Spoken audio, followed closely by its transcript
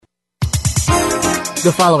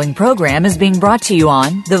The following program is being brought to you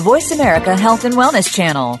on the Voice America Health and Wellness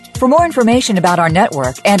Channel. For more information about our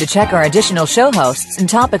network and to check our additional show hosts and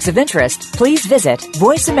topics of interest, please visit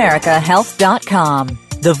voiceamericahealth.com.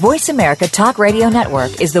 The Voice America Talk Radio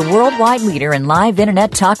Network is the worldwide leader in live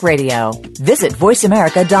Internet talk radio. Visit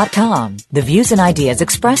voiceamerica.com. The views and ideas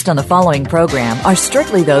expressed on the following program are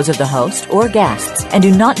strictly those of the host or guests and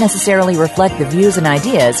do not necessarily reflect the views and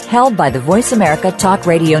ideas held by the Voice America Talk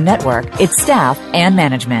Radio Network, its staff, and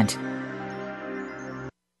management.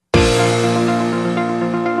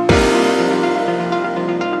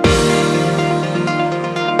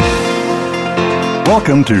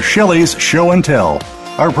 Welcome to Shelley's Show and Tell.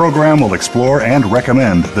 Our program will explore and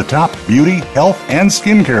recommend the top beauty, health, and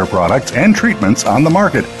skincare products and treatments on the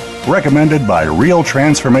market, recommended by Real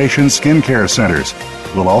Transformation Skincare Centers.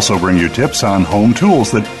 We'll also bring you tips on home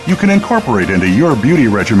tools that you can incorporate into your beauty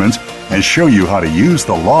regimens and show you how to use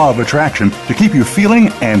the law of attraction to keep you feeling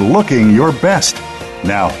and looking your best.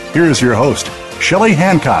 Now, here's your host, Shelley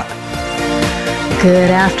Hancock.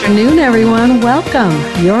 Good afternoon, everyone. Welcome.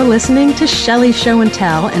 You're listening to Shelley's Show and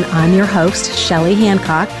Tell, and I'm your host, Shelley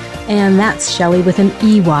Hancock, and that's Shelley with an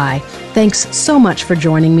EY. Thanks so much for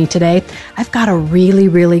joining me today. I've got a really,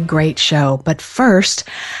 really great show. But first,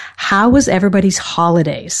 how was everybody's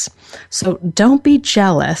holidays? So don't be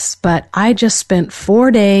jealous, but I just spent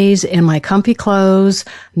 4 days in my comfy clothes,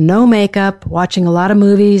 no makeup, watching a lot of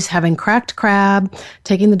movies, having cracked crab,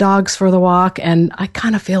 taking the dogs for the walk, and I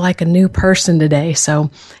kind of feel like a new person today.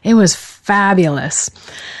 So it was fabulous.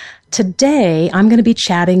 Today, I'm going to be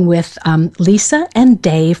chatting with Lisa and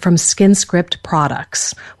Dave from SkinScript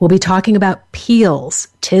Products. We'll be talking about peels.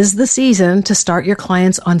 'Tis the season to start your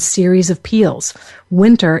clients on series of peels.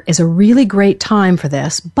 Winter is a really great time for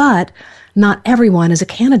this, but not everyone is a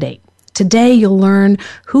candidate. Today, you'll learn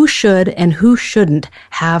who should and who shouldn't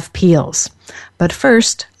have peels. But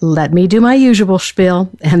first, let me do my usual spiel,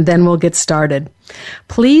 and then we'll get started.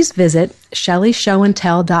 Please visit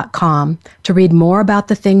ShelleyShowandTell.com to read more about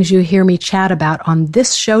the things you hear me chat about on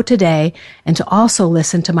this show today and to also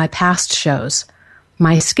listen to my past shows.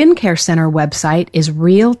 My skincare center website is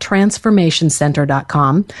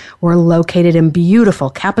RealTransformationCenter.com. We're located in beautiful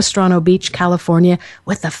Capistrano Beach, California,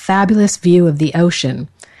 with a fabulous view of the ocean.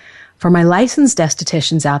 For my licensed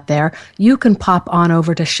estheticians out there, you can pop on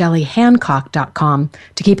over to ShelleyHancock.com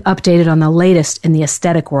to keep updated on the latest in the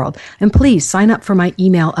aesthetic world. And please sign up for my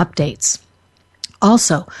email updates.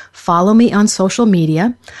 Also, follow me on social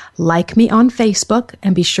media, like me on Facebook,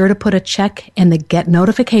 and be sure to put a check in the Get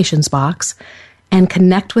Notifications box, and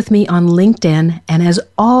connect with me on LinkedIn. And as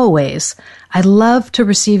always, I'd love to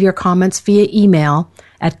receive your comments via email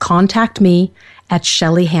at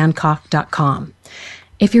contactme@ShelleyHancock.com.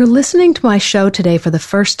 If you're listening to my show today for the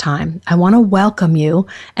first time, I want to welcome you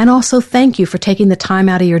and also thank you for taking the time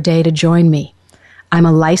out of your day to join me. I'm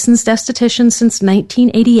a licensed esthetician since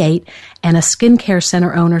 1988 and a skincare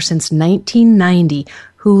center owner since 1990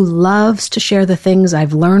 who loves to share the things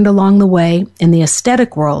I've learned along the way in the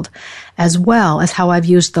aesthetic world, as well as how I've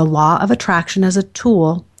used the law of attraction as a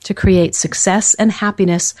tool to create success and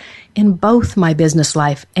happiness in both my business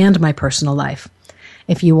life and my personal life.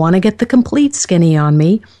 If you want to get the complete skinny on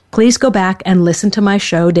me, please go back and listen to my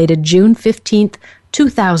show dated June 15th,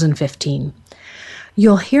 2015.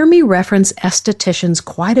 You'll hear me reference estheticians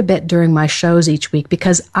quite a bit during my shows each week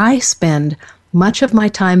because I spend much of my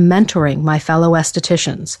time mentoring my fellow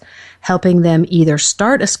estheticians, helping them either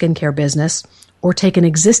start a skincare business or take an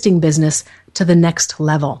existing business to the next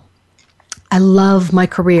level. I love my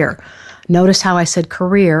career. Notice how I said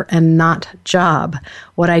career and not job.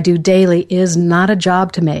 What I do daily is not a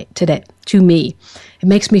job to me. It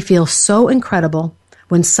makes me feel so incredible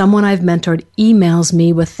when someone I've mentored emails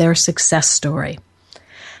me with their success story.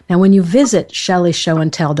 Now, when you visit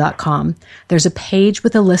ShelleyShowandTell.com, there's a page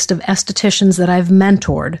with a list of estheticians that I've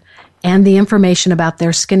mentored and the information about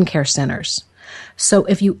their skincare centers. So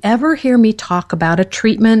if you ever hear me talk about a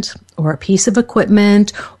treatment or a piece of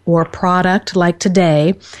equipment or product like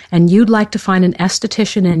today, and you'd like to find an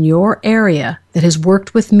esthetician in your area that has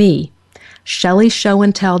worked with me,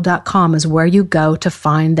 ShelleyShowandTell.com is where you go to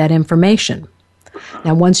find that information.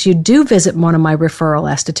 Now, once you do visit one of my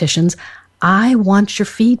referral estheticians, I want your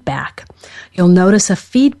feedback. You'll notice a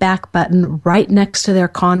feedback button right next to their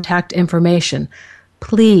contact information.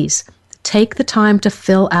 Please take the time to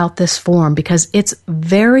fill out this form because it's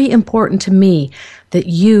very important to me that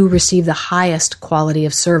you receive the highest quality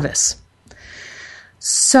of service.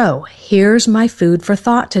 So here's my food for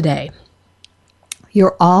thought today.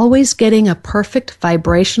 You're always getting a perfect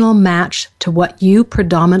vibrational match to what you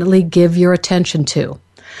predominantly give your attention to,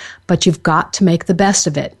 but you've got to make the best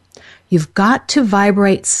of it. You've got to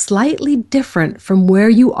vibrate slightly different from where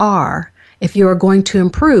you are if you are going to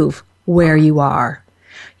improve where you are.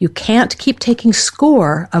 You can't keep taking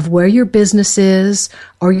score of where your business is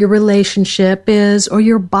or your relationship is or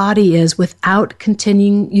your body is without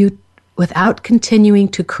continuing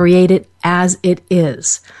to create it as it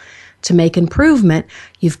is. To make improvement,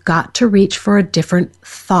 you've got to reach for a different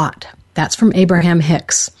thought. That's from Abraham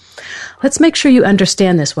Hicks. Let's make sure you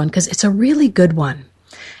understand this one because it's a really good one.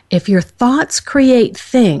 If your thoughts create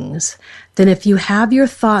things, then if you have your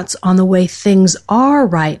thoughts on the way things are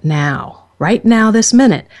right now, this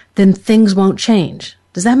minute, then things won't change.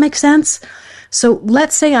 Does that make sense? So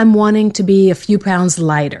let's say I'm wanting to be a few pounds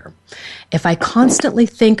lighter. If I constantly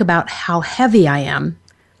think about how heavy I am,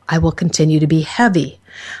 I will continue to be heavy.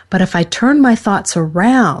 But if I turn my thoughts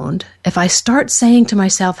around, if I start saying to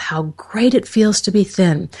myself how great it feels to be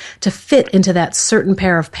thin, to fit into that certain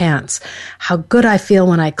pair of pants, how good I feel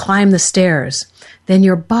when I climb the stairs, then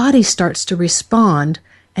your body starts to respond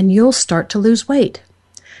and you'll start to lose weight.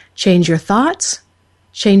 Change your thoughts,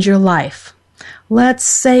 change your life. Let's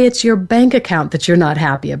say it's your bank account that you're not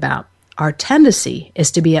happy about. Our tendency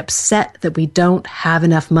is to be upset that we don't have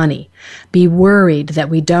enough money, be worried that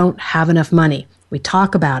we don't have enough money. We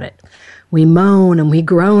talk about it. We moan and we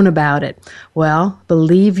groan about it. Well,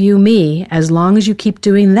 believe you me, as long as you keep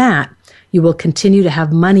doing that, you will continue to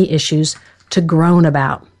have money issues to groan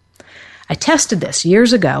about. I tested this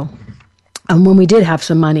years ago. And when we did have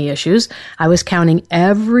some money issues, I was counting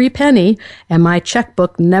every penny and my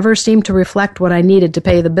checkbook never seemed to reflect what I needed to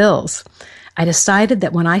pay the bills. I decided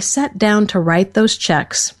that when I sat down to write those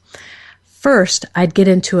checks, first I'd get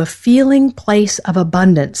into a feeling place of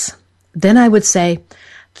abundance. Then I would say,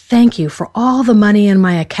 thank you for all the money in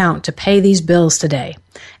my account to pay these bills today.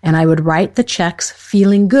 And I would write the checks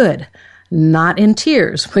feeling good, not in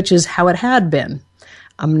tears, which is how it had been.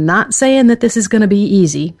 I'm not saying that this is going to be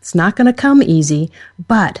easy. It's not going to come easy,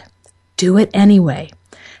 but do it anyway.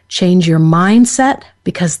 Change your mindset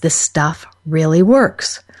because this stuff really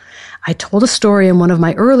works. I told a story in one of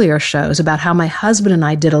my earlier shows about how my husband and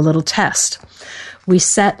I did a little test. We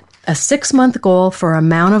set a 6-month goal for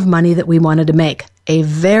amount of money that we wanted to make, a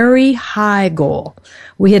very high goal.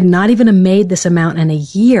 We had not even made this amount in a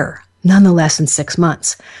year, nonetheless in 6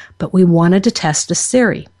 months, but we wanted to test a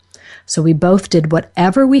theory. So we both did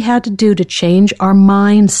whatever we had to do to change our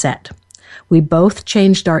mindset. We both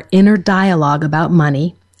changed our inner dialogue about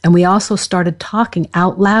money, and we also started talking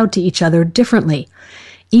out loud to each other differently.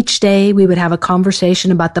 Each day we would have a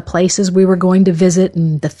conversation about the places we were going to visit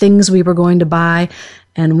and the things we were going to buy,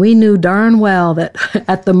 and we knew darn well that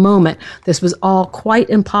at the moment this was all quite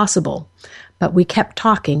impossible, but we kept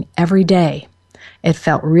talking every day. It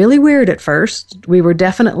felt really weird at first. We were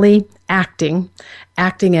definitely acting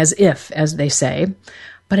as if, as they say,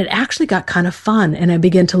 but it actually got kind of fun, and I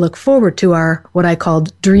began to look forward to our, what I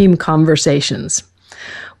called dream conversations.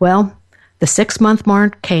 Well, the 6-month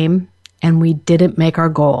mark came, and we didn't make our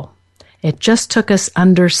goal. It just took us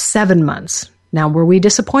under 7 months. Now, were we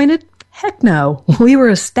disappointed? Heck no. We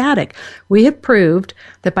were ecstatic. We had proved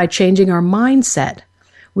that by changing our mindset,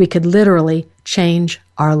 we could literally change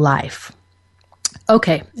our life.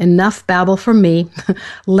 Okay, enough babble from me.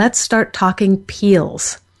 Let's start talking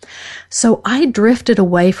peels. So I drifted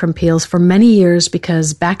away from peels for many years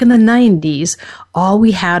because back in the 90s, all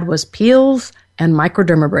we had was peels and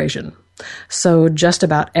microdermabrasion. So just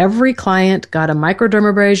about every client got a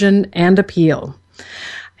microdermabrasion and a peel.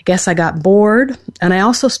 I guess I got bored, and I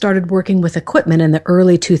also started working with equipment in the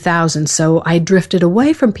early 2000s, so I drifted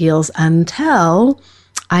away from peels until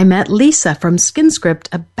I met Lisa from SkinScript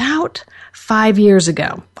about 5 years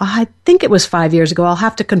ago. I think it was 5 years ago. I'll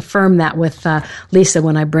have to confirm that with Lisa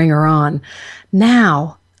when I bring her on.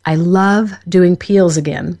 Now, I love doing peels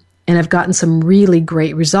again, and I've gotten some really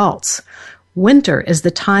great results. Winter is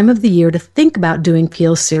the time of the year to think about doing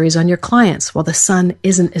peel series on your clients while the sun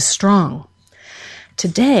isn't as strong.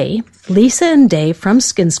 Today, Lisa and Dave from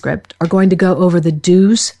SkinScript are going to go over the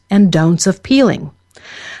do's and don'ts of peeling.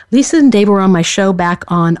 Lisa and Dave were on my show back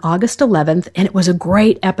on August 11th, and it was a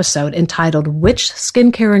great episode entitled Which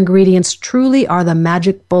Skincare Ingredients Truly Are the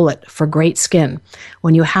Magic Bullet for Great Skin.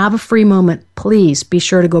 When you have a free moment, please be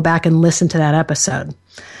sure to go back and listen to that episode.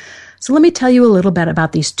 So let me tell you a little bit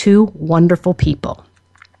about these two wonderful people.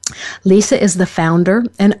 Lisa is the founder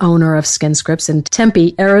and owner of SkinScript in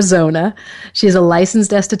Tempe, Arizona. She is a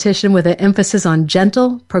licensed esthetician with an emphasis on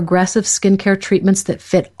gentle, progressive skincare treatments that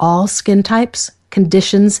fit all skin types,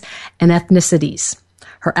 conditions, and ethnicities.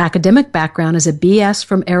 Her academic background is a BS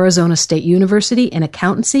from Arizona State University in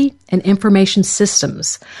accountancy and information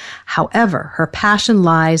systems. However, her passion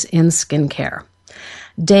lies in skincare.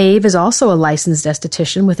 Dave is also a licensed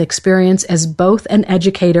esthetician with experience as both an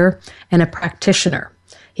educator and a practitioner.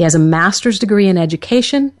 He has a master's degree in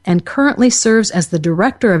education and currently serves as the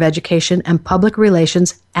Director of Education and Public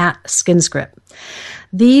Relations at SkinScript.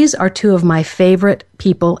 These are two of my favorite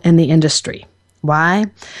people in the industry. Why?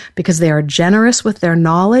 Because they are generous with their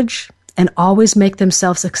knowledge and always make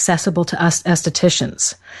themselves accessible to us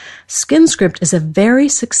estheticians. SkinScript is a very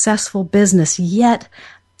successful business, yet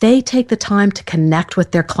they take the time to connect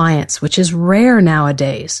with their clients, which is rare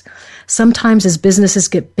nowadays. Sometimes as businesses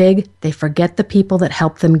get big, they forget the people that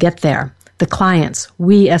help them get there. The clients,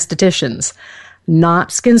 we estheticians, not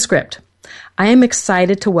SkinScript. I am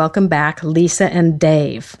excited to welcome back Lisa and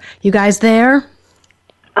Dave. You guys there?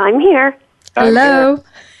 I'm here. Hello.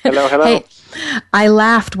 Hello. Hey, I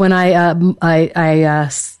laughed when I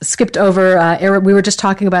skipped over. We were just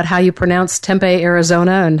talking about how you pronounce Tempe,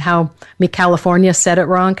 Arizona, and how California said it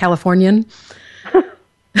wrong. Californian.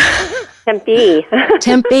 Tempe.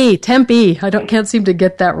 Tempe. I can't seem to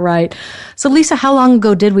get that right. So, Lisa, how long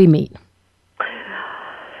ago did we meet?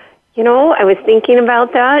 You know, I was thinking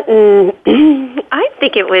about that, and I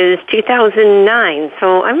think it was 2009,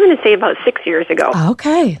 so I'm going to say about 6 years ago.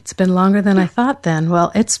 Okay, it's been longer than I thought then.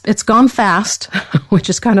 Well, it's gone fast, which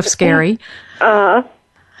is kind of scary. But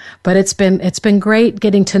it's been great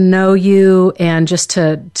getting to know you and just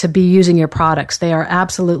to be using your products. They are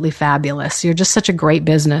absolutely fabulous. You're just such a great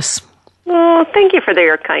business. Oh, thank you for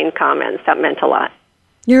your kind comments. That meant a lot.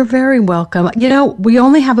 You're very welcome. You know, we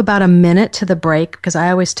only have about a minute to the break because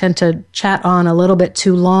I always tend to chat on a little bit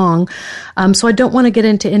too long. So I don't want to get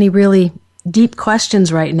into any really deep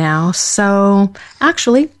questions right now. So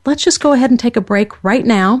actually, let's just go ahead and take a break right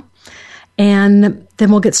now, and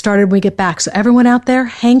then we'll get started when we get back. So everyone out there,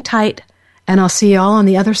 hang tight, and I'll see you all on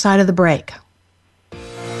the other side of the break.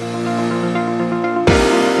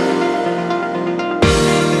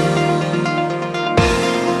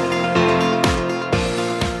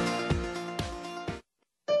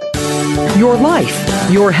 Your life,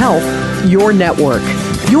 your health, your network.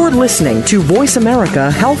 You're listening to Voice America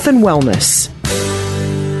Health and Wellness.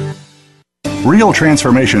 Real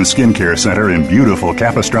Transformation Skincare Center in beautiful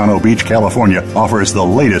Capistrano Beach, California offers the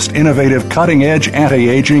latest innovative cutting-edge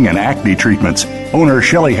anti-aging and acne treatments. Owner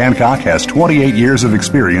Shelley Hancock has 28 years of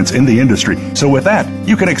experience in the industry, so with that,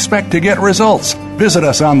 you can expect to get results. Visit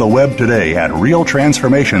us on the web today at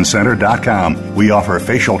realtransformationcenter.com. We offer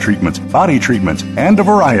facial treatments, body treatments, and a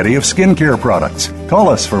variety of skincare products. Call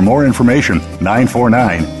us for more information,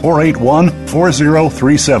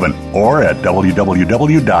 949-481-4037, or at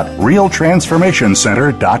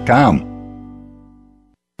www.realtransformationcenter.com.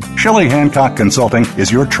 Shelley Hancock Consulting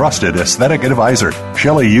is your trusted aesthetic advisor.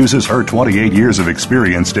 Shelley uses her 28 years of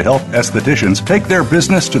experience to help estheticians take their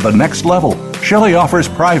business to the next level. Shelley offers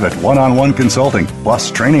private one-on-one consulting,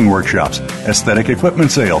 plus training workshops, aesthetic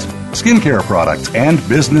equipment sales, skincare products, and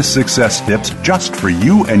business success tips just for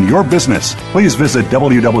you and your business. Please visit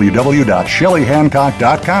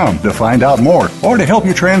www.shelleyhancock.com to find out more or to help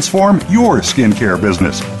you transform your skincare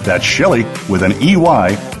business. That's Shelley with an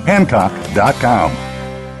EY, Hancock.com.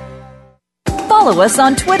 Follow us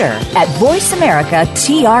on Twitter at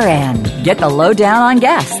VoiceAmericaTRN. Get the lowdown on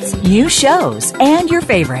guests, new shows, and your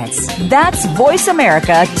favorites. That's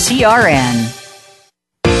VoiceAmericaTRN.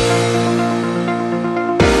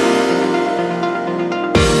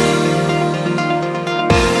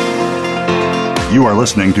 You are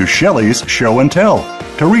listening to Shelley's Show and Tell.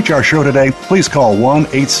 To reach our show today, please call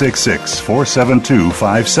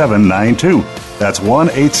 1-866-472-5792. That's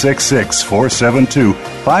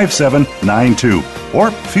 1-866-472-5792.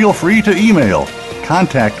 Or feel free to email.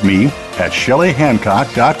 Contact me at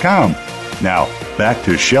shelleyhancock.com. Now, back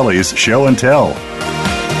to Shelley's Show and Tell.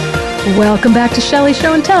 Welcome back to Shelley's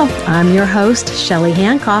Show and Tell. I'm your host, Shelley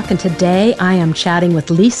Hancock, and today I am chatting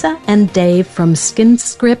with Lisa and Dave from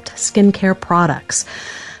SkinScript Skincare Products.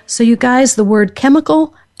 So you guys, the word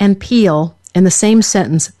chemical and peel in the same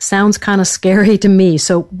sentence sounds kind of scary to me.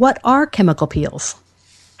 So what are chemical peels?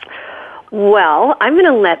 Well, I'm going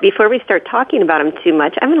to before we start talking about them too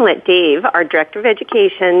much, I'm going to let Dave, our Director of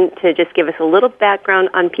Education, to just give us a little background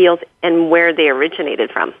on peels and where they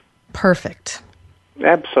originated from. Perfect.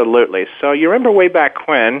 Absolutely. So you remember way back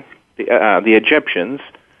when the Egyptians,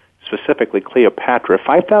 specifically Cleopatra,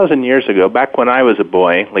 5,000 years ago, back when I was a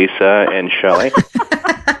boy, Lisa and Shelley,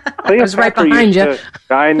 I was right behind you.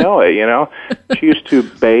 I know it, you know. She used to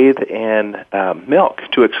bathe in milk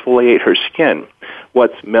to exfoliate her skin.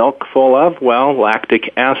 What's milk full of? Well,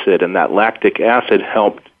 lactic acid, and that lactic acid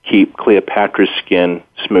helped keep Cleopatra's skin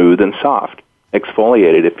smooth and soft,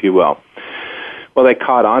 exfoliated, if you will. Well, they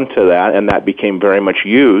caught on to that, and that became very much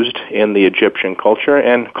used in the Egyptian culture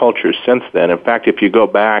and cultures since then. In fact, if you go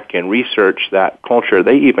back and research that culture,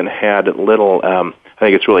 they even had little, I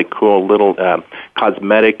think it's really cool, little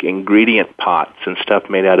cosmetic ingredient pots and stuff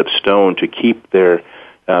made out of stone to keep their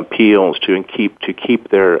peels, to keep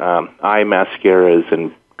their eye mascaras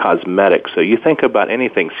and cosmetics. So you think about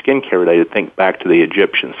anything skincare related, think back to the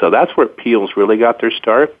Egyptians. So that's where peels really got their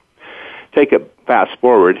start. Take a fast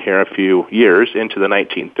forward here a few years into the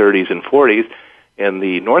 1930s and 40s in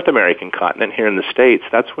the North American continent here in the States.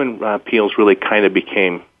 That's when peels really kind of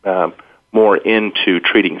became more into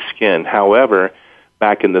treating skin. However,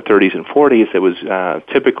 back in the 30s and 40s, it was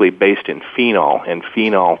typically based in phenol and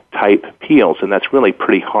phenol-type peels, and that's really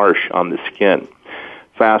pretty harsh on the skin.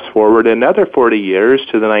 Fast forward another 40 years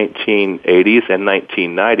to the 1980s and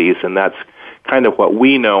 1990s, and that's kind of what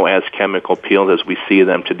we know as chemical peels as we see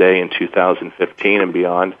them today in 2015 and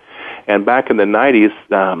beyond. And back in the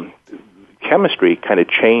 90s, chemistry kind of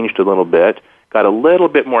changed a little bit, got a little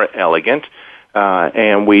bit more elegant,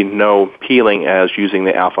 and we know peeling as using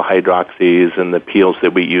the alpha hydroxys and the peels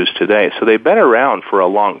that we use today. So they've been around for a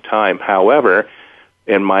long time. However,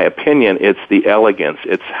 in my opinion, it's the elegance.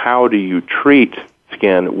 It's how do you treat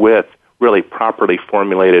skin with really properly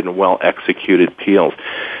formulated and well-executed peels.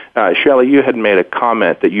 Shelley, you had made a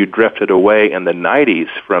comment that you drifted away in the 90s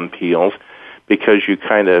from peels because you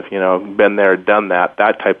kind of, been there, done that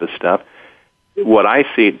type of stuff. What I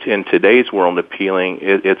see in today's world of peeling,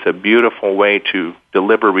 it's a beautiful way to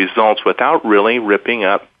deliver results without really ripping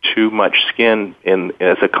up too much skin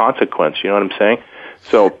as a consequence. You know what I'm saying?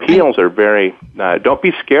 So peels are very, don't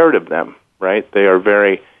be scared of them, right? They are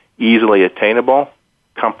very easily attainable,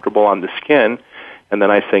 comfortable on the skin, and the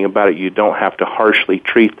nice thing about it, you don't have to harshly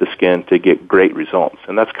treat the skin to get great results,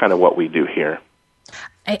 and that's kind of what we do here.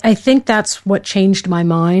 I think that's what changed my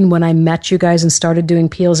mind when I met you guys and started doing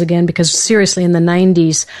peels again, because seriously, in the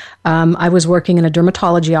 90s, I was working in a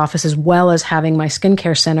dermatology office as well as having my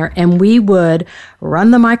skincare center, and we would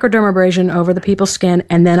run the microdermabrasion over the people's skin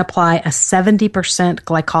and then apply a 70%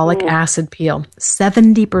 glycolic acid peel.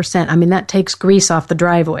 70%. I mean, that takes grease off the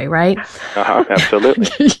driveway, right?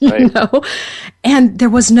 Absolutely. Right. And there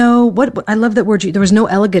was no, I love that word, there was no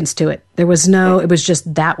elegance to it. There was no, it was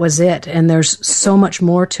just, that was it. And there's so much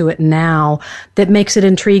more to it now that makes it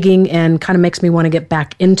intriguing and kind of makes me want to get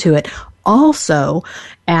back into it. Also,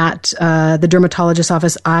 at the dermatologist's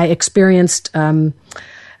office, I experienced a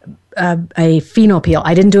phenol peel.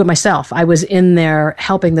 I didn't do it myself. I was in there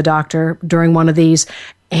helping the doctor during one of these,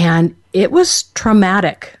 and it was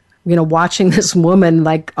traumatic, watching this woman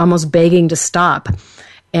like almost begging to stop.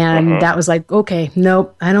 And that was like, okay,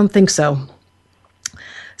 nope, I don't think so.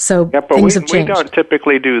 So things have changed. We don't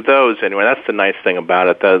typically do those anyway. That's the nice thing about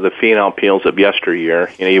it. The phenol peels of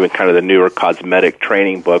yesteryear, even kind of the newer cosmetic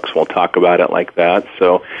training books will talk about it like that.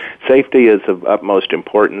 So safety is of utmost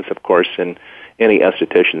importance, of course, in any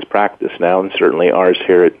esthetician's practice now, and certainly ours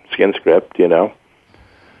here at SkinScript,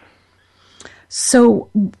 So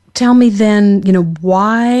tell me then,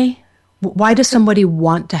 why does somebody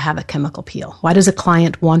want to have a chemical peel? Why does a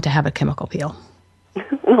client want to have a chemical peel?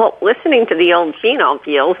 Well, listening to the old phenol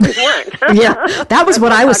peels, we weren't. Yeah, that was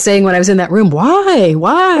what I was saying when I was in that room. Why?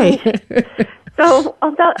 So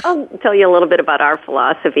I'll tell you a little bit about our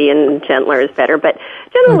philosophy, and gentler is better. But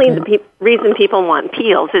generally, the reason people want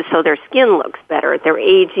peels is so their skin looks better. They're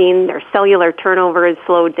aging, their cellular turnover is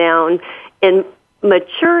slowed down, and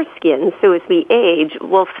mature skin, so as we age,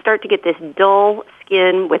 we'll start to get this dull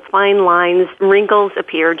skin with fine lines, wrinkles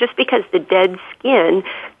appear just because the dead skin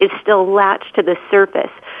is still latched to the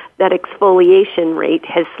surface. That exfoliation rate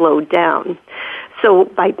has slowed down. So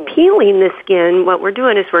by peeling the skin, what we're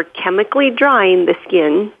doing is we're chemically drying the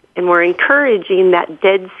skin, and we're encouraging that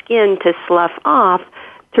dead skin to slough off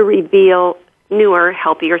to reveal newer,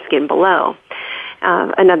 healthier skin below.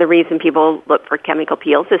 Another reason people look for chemical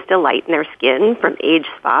peels is to lighten their skin from age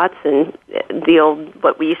spots and the old,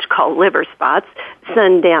 what we used to call liver spots.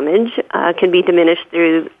 Sun damage can be diminished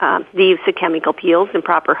through the use of chemical peels and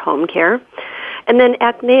proper home care. And then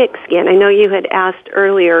acneic skin. I know you had asked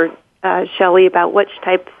earlier, Shelley, about which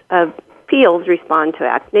types of peels respond to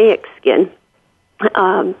acneic skin.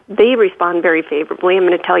 They respond very favorably. I'm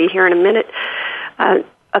going to tell you here in a minute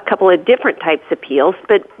a couple of different types of peels,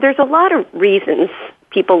 but there's a lot of reasons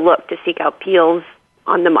people look to seek out peels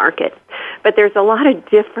on the market. But there's a lot of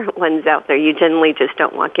different ones out there. You generally just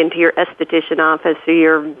don't walk into your esthetician office or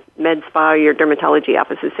your med spa or your dermatology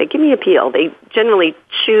office and say, give me a peel. They generally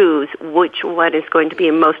choose which one is going to be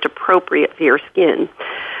most appropriate for your skin.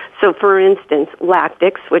 So, for instance,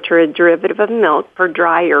 lactics, which are a derivative of milk for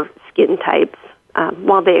drier skin types,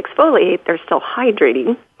 while they exfoliate, they're still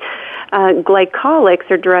hydrating. Glycolics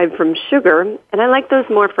are derived from sugar, and I like those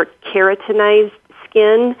more for keratinized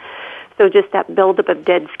skin. So just that buildup of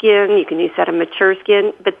dead skin, you can use that on mature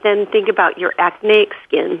skin. But then think about your acneic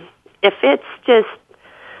skin. If it's just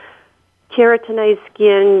keratinized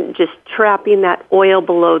skin, just trapping that oil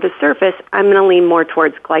below the surface, I'm going to lean more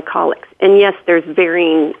towards glycolics. And yes, there's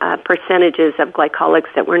varying percentages of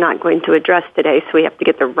glycolics that we're not going to address today, so we have to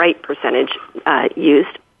get the right percentage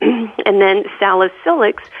used. And then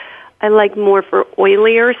salicylics, I like more for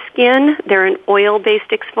oilier skin. They're an oil-based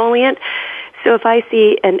exfoliant. So if I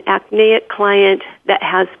see an acneic client that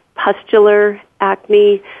has pustular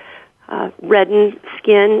acne, reddened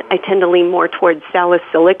skin, I tend to lean more towards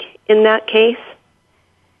salicylic in that case.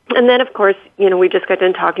 And then, of course, we just got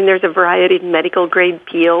done talking, there's a variety of medical-grade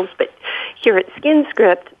peels, but here at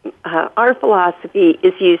SkinScript, our philosophy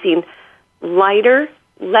is using lighter,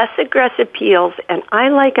 less aggressive peels, and I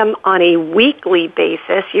like them on a weekly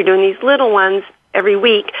basis. You're doing these little ones every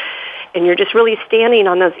week, and you're just really standing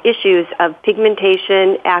on those issues of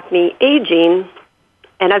pigmentation, acne, aging,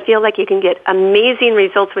 and I feel like you can get amazing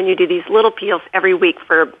results when you do these little peels every week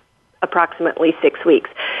for approximately 6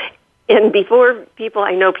 weeks. And before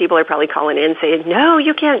I know people are probably calling in saying, no,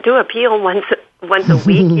 you can't do a peel once a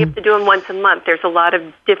week. You have to do them once a month. There's a lot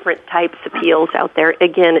of different types of peels out there.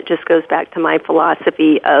 Again, it just goes back to my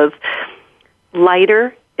philosophy of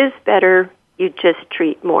lighter is better. You just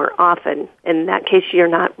treat more often. In that case, you're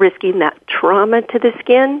not risking that trauma to the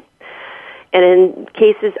skin. And in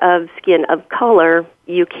cases of skin of color,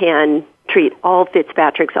 you can treat all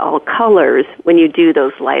Fitzpatrick's, all colors when you do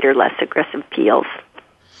those lighter, less aggressive peels.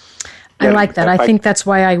 I like that. I think that's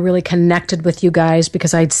why I really connected with you guys,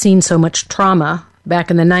 because I'd seen so much trauma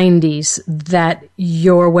back in the 90s that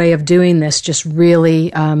your way of doing this just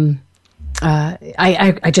really, I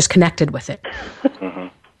just connected with it. Mm-hmm.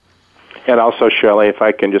 And also, Shelley, if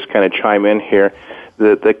I can just kind of chime in here,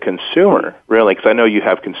 the consumer, really, because I know you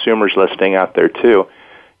have consumers listening out there too,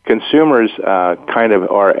 consumers kind of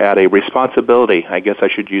are at a responsibility, I guess I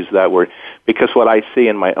should use that word, because what I see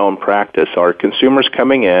in my own practice are consumers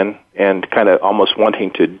coming in and kind of almost wanting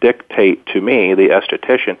to dictate to me, the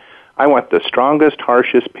esthetician, I want the strongest,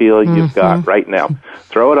 harshest peel you've got right now.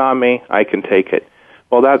 Throw it on me, I can take it.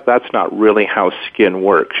 Well, that's not really how skin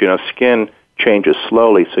works. Skin changes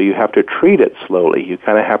slowly, so you have to treat it slowly. You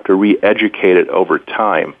kind of have to re-educate it over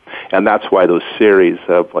time. And that's why those series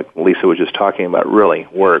of, like Lisa was just talking about, really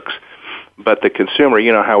works. But the consumer,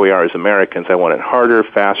 you know how we are as Americans, I want it harder,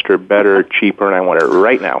 faster, better, cheaper, and I want it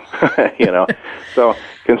right now. So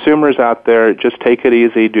consumers out there, just take it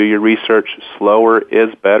easy, do your research. Slower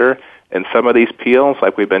is better. And some of these peels,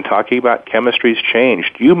 like we've been talking about, chemistry's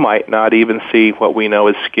changed. You might not even see what we know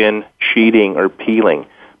as skin sheeting or peeling.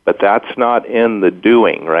 But that's not in the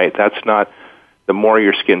doing, right? That's not, the more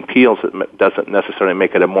your skin peels, it doesn't necessarily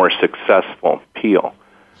make it a more successful peel.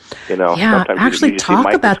 Yeah, actually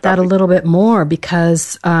talk about that a little bit more,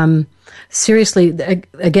 because seriously,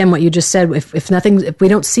 again, what you just said, if we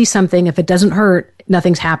don't see something, if it doesn't hurt,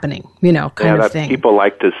 nothing's happening, kind of thing. People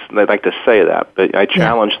like to say that, but I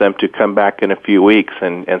challenge them to come back in a few weeks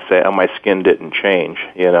and say, oh, my skin didn't change,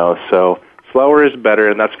 so slower is better,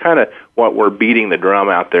 and that's kind of what we're beating the drum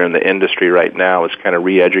out there in the industry right now, is kind of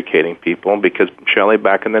re-educating people, because, Shelley,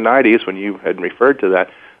 back in the 90s, when you had referred to that,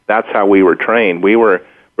 that's how we were trained. We were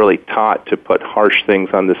really taught to put harsh things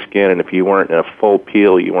on the skin, and if you weren't in a full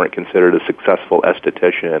peel, you weren't considered a successful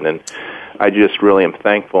esthetician. And I just really am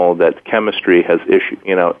thankful that chemistry has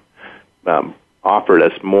offered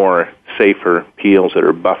us more safer peels that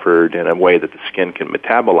are buffered in a way that the skin can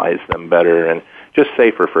metabolize them better, and just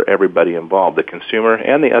safer for everybody involved, the consumer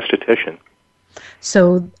and the esthetician.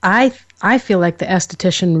 So I feel like the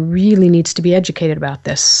esthetician really needs to be educated about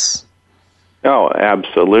this. Oh,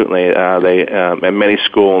 absolutely. And many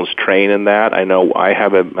schools train in that. I know I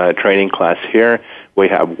have a training class here. We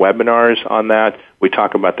have webinars on that. We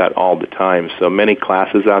talk about that all the time. So many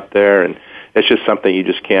classes out there, and it's just something you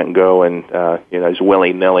just can't go and just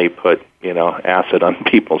willy-nilly put acid on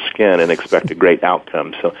people's skin and expect a great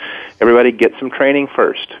outcome. So everybody get some training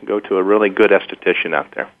first. Go to a really good esthetician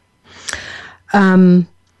out there.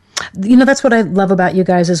 That's what I love about you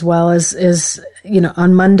guys as well, is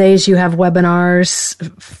on Mondays you have webinars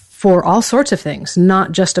for all sorts of things,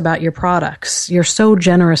 not just about your products. You're so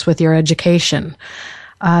generous with your education.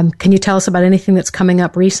 Can you tell us about anything that's coming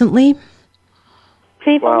up recently?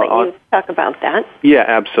 Steve, I'll let you talk about that. Yeah,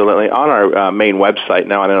 absolutely. On our main website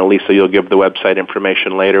now, and I know, Lisa, you'll give the website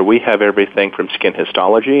information later, we have everything from skin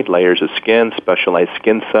histology, layers of skin, specialized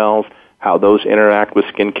skin cells, how those interact with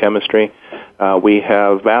skin chemistry. We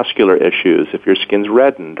have vascular issues, if your skin's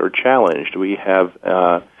reddened or challenged. We have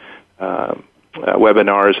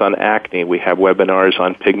webinars on acne. We have webinars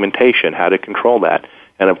on pigmentation, how to control that.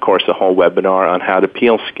 And, of course, a whole webinar on how to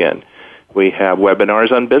peel skin. We have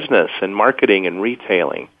webinars on business and marketing and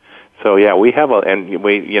retailing. So, yeah, we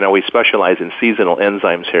specialize in seasonal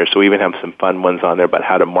enzymes here, so we even have some fun ones on there about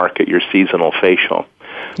how to market your seasonal facial.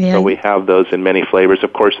 Yeah. So we have those in many flavors.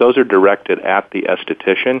 Of course, those are directed at the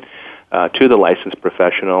esthetician, to the licensed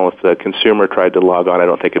professional. If the consumer tried to log on, I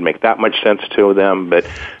don't think it'd make that much sense to them, but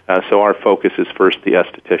so our focus is first the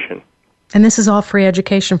esthetician. And this is all free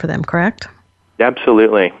education for them, correct?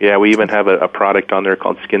 Absolutely. Yeah, we even have a product on there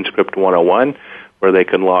called SkinScript 101 where they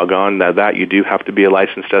can log on. Now, that you do have to be a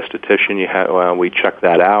licensed esthetician. We check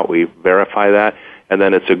that out. We verify that. And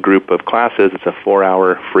then it's a group of classes. It's a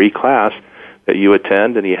 4-hour free class that you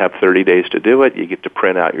attend, and you have 30 days to do it. You get to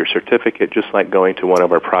print out your certificate, just like going to one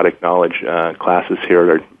of our product knowledge classes here at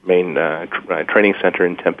our main training center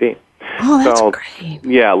in Tempe. Oh, that's great.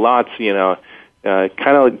 Yeah, lots,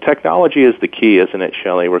 kind of technology is the key, isn't it,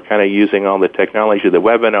 Shelley? We're kind of using all the technology, the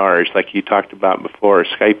webinars, like you talked about before,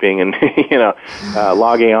 Skyping and,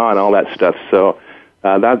 logging on, all that stuff. So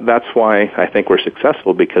that's why I think we're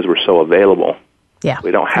successful, because we're so available. Yeah,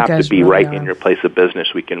 we don't have to be right in your place of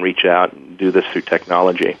business. We can reach out and do this through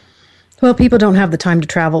technology. Well, people don't have the time to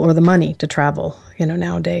travel or the money to travel,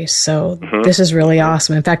 nowadays. So This is really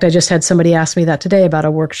awesome. In fact, I just had somebody ask me that today about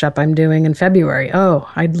a workshop I'm doing in February. Oh,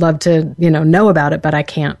 I'd love to, know about it, but I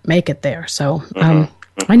can't make it there. So I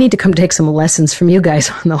need to come take some lessons from you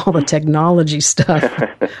guys on all the technology stuff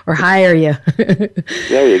or hire you.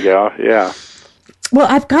 There you go. Yeah. Well,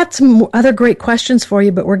 I've got some other great questions for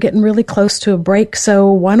you, but we're getting really close to a break, so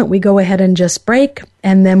why don't we go ahead and just break,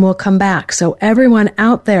 and then we'll come back. So everyone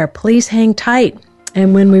out there, please hang tight.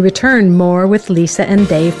 And when we return, more with Lisa and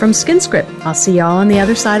Dave from SkinScript. I'll see y'all on the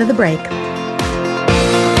other side of the break.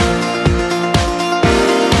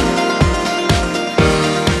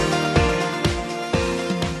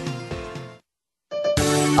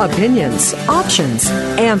 Opinions, options,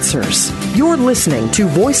 answers. You're listening to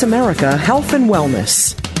Voice America Health and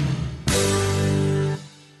Wellness.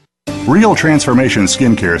 Real Transformation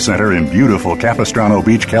Skincare Center in beautiful Capistrano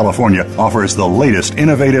Beach, California offers the latest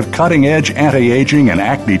innovative cutting-edge anti-aging and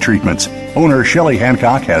acne treatments. Owner Shelley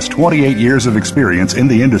Hancock has 28 years of experience in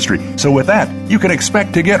the industry, so with that, you can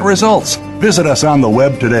expect to get results. Visit us on the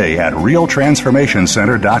web today at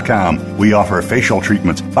realtransformationcenter.com. We offer facial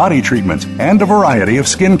treatments, body treatments, and a variety of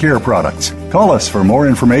skincare products. Call us for more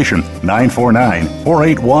information,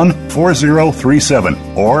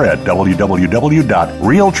 949-481-4037, or at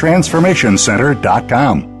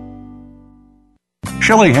www.realtransformationcenter.com.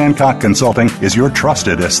 Shelley Hancock Consulting is your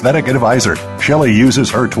trusted aesthetic advisor. Shelley uses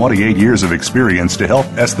her 28 years of experience to help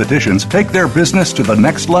estheticians take their business to the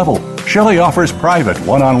next level. Shelley offers private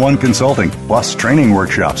one-on-one consulting, plus training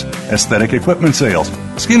workshops, aesthetic equipment sales,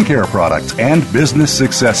 skincare products, and business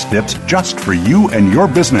success tips just for you and your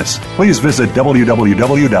business. Please visit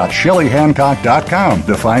www.shelleyhancock.com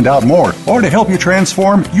to find out more or to help you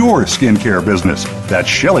transform your skincare business. That's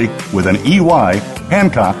Shelley with an EY,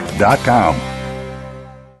 Hancock.com.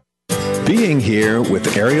 Being Here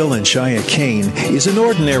with Ariel and Shia Kane is an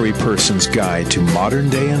ordinary person's guide to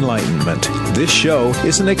modern-day enlightenment. This show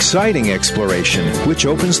is an exciting exploration which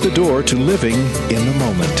opens the door to living in the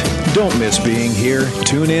moment. Don't miss Being Here.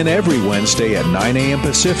 Tune in every Wednesday at 9 a.m.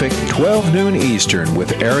 Pacific, 12 noon Eastern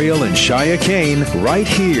with Ariel and Shia Kane right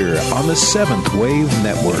here on the Seventh Wave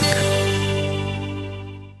Network.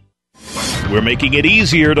 We're making it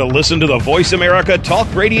easier to listen to the Voice America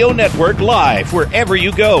Talk Radio Network live wherever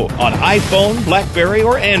you go on iPhone, BlackBerry,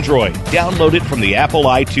 or Android. Download it from the Apple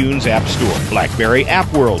iTunes App Store, BlackBerry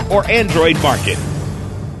App World, or Android Market.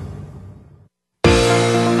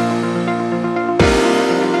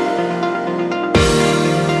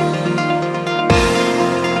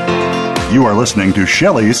 You are listening to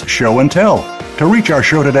Shelley's Show and Tell. To reach our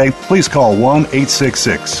show today, please call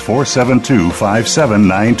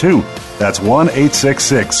 1-866-472-5792. That's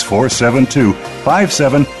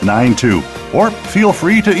 1-866-472-5792. Or feel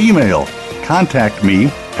free to email. Contact me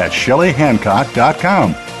at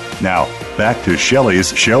shelleyhancock.com. Now, back to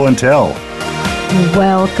Shelley's Show and Tell.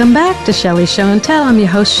 Welcome back to Shelley's Show and Tell. I'm your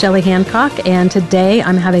host, Shelley Hancock, and today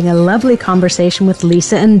I'm having a lovely conversation with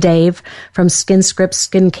Lisa and Dave from SkinScript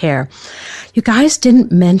Skincare. You guys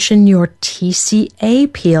didn't mention your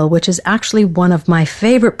TCA peel, which is actually one of my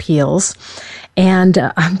favorite peels, and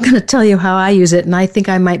I'm going to tell you how I use it, and I think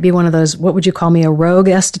I might be one of those, what would you call me, a rogue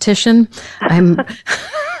esthetician?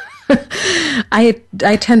 I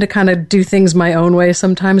tend to kind of do things my own way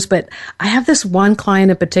sometimes, but I have this one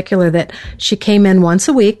client in particular that she came in once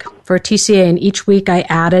a week for a TCA, and each week I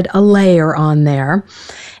added a layer on there.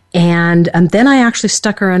 And then I actually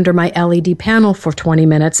stuck her under my LED panel for 20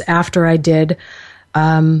 minutes after I did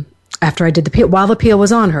the peel, while the peel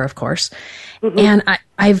was on her, of course. Mm-hmm. And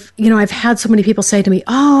I've had so many people say to me,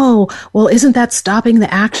 "Oh, well, isn't that stopping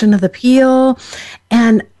the action of the peel?"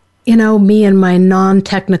 And me and my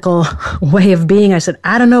non-technical way of being, I said,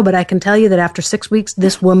 I don't know, but I can tell you that after 6 weeks,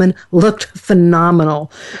 this woman looked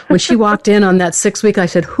phenomenal. When she walked in on that 6th week, I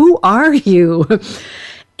said, "Who are you?"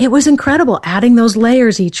 It was incredible adding those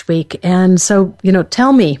layers each week. And so,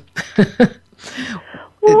 tell me.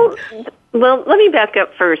 Well, let me back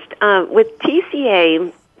up first. With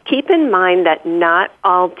TCA, keep in mind that not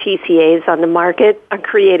all TCAs on the market are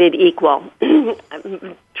created equal.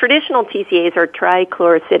 Traditional TCAs are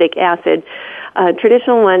trichloroacidic acid.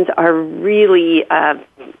 Traditional ones are really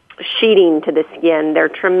sheeting to the skin. They're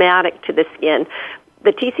traumatic to the skin.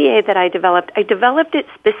 The TCA that I developed it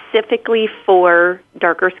specifically for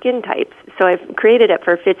darker skin types. So I've created it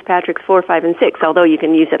for Fitzpatrick's 4, 5, and 6, although you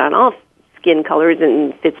can use it on all skin colors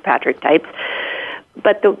and Fitzpatrick types.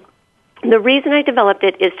 But the reason I developed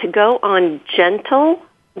it is to go on gentle,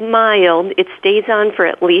 mild. It stays on for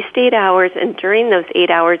at least 8 hours, and during those 8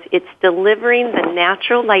 hours, it's delivering the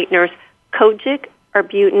natural lighteners, kojic,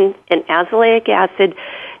 arbutin, and azelaic acid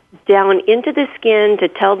down into the skin to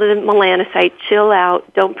tell the melanocyte, chill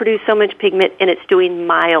out, don't produce so much pigment, and it's doing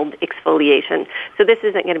mild exfoliation. So this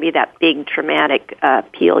isn't going to be that big traumatic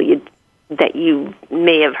peel that you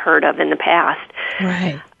may have heard of in the past.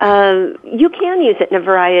 Right. You can use it in a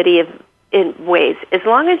variety of ways. As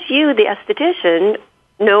long as you, the esthetician,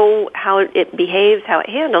 know how it behaves, how it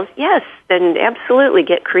handles, yes, then absolutely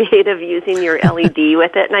get creative using your LED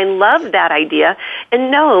with it. And I love that idea.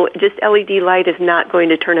 And no, just LED light is not going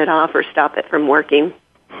to turn it off or stop it from working.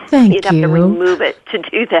 Thank You'd have to remove it to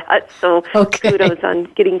do that. So kudos on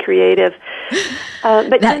getting creative.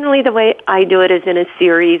 But generally the way I do it is in a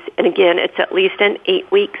series. And again, it's at least an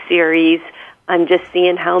 8-week series. I'm just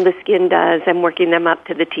seeing how the skin does. I'm working them up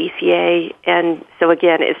to the TCA. And so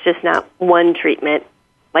again, it's just not one treatment.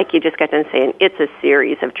 Like you just got done saying, it's a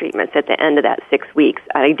series of treatments. At the end of that 6 weeks,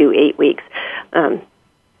 I do 8 weeks.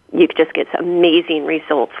 You just get some amazing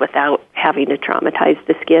results without having to traumatize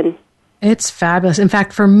the skin. It's fabulous. In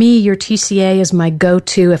fact, for me, your TCA is my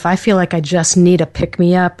go-to. If I feel like I just need a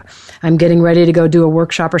pick-me-up, I'm getting ready to go do a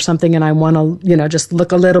workshop or something, and I want to, just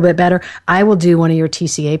look a little bit better, I will do one of your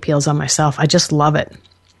TCA peels on myself. I just love it.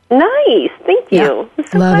 Nice. Thank you. Yeah, I'm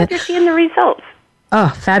so glad you're seeing the results. Oh,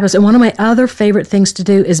 fabulous. And one of my other favorite things to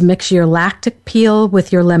do is mix your lactic peel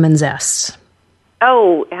with your lemon zest.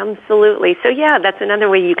 Oh, absolutely. So, yeah, that's another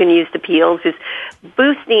way you can use the peels is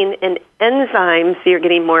boosting an enzyme so you're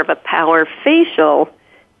getting more of a power facial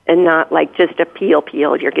and not like just a peel.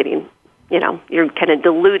 You're getting, you're kind of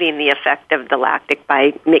diluting the effect of the lactic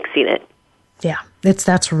by mixing it. Yeah,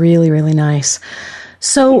 that's really, really nice.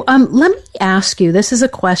 So let me ask you, this is a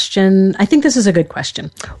question, I think this is a good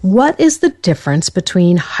question. What is the difference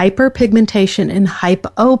between hyperpigmentation and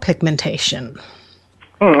hypopigmentation?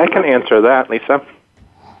 I can answer that, Lisa.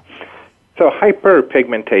 So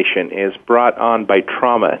hyperpigmentation is brought on by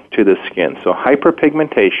trauma to the skin. So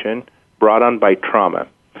hyperpigmentation brought on by trauma.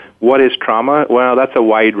 What is trauma? Well, that's a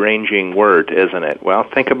wide-ranging word, isn't it? Well,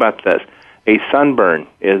 think about this. A sunburn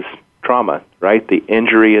is trauma, right? The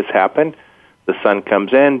injury has happened. The sun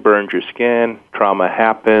comes in, burns your skin, trauma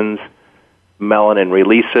happens, melanin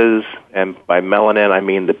releases, and by melanin I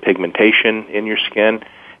mean the pigmentation in your skin,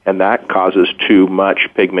 and that causes too much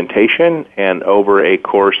pigmentation, and over a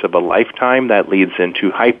course of a lifetime that leads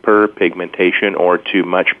into hyperpigmentation or too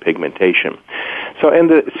much pigmentation. So in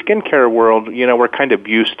the skincare world, we're kind of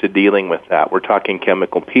used to dealing with that. We're talking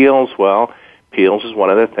chemical peels. Well, peels is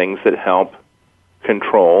one of the things that help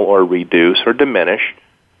control or reduce or diminish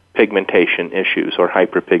pigmentation issues or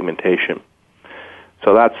hyperpigmentation.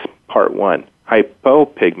 So that's part one.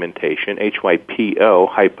 Hypopigmentation, H-Y-P-O,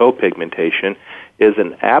 hypopigmentation, is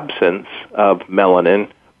an absence of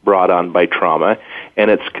melanin brought on by trauma,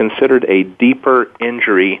 and it's considered a deeper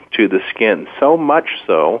injury to the skin, so much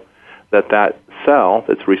so that cell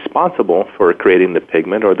that's responsible for creating the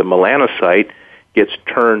pigment or the melanocyte gets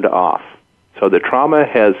turned off. So the trauma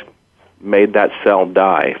has made that cell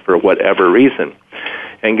die for whatever reason.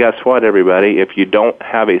 And guess what, everybody? If you don't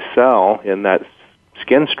have a cell in that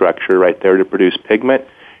skin structure right there to produce pigment,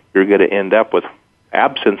 you're going to end up with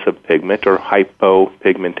absence of pigment or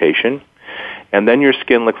hypopigmentation. And then your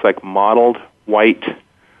skin looks like mottled white,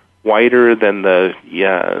 whiter than the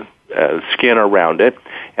skin around it,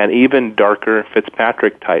 and even darker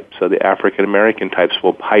Fitzpatrick types, so the African American types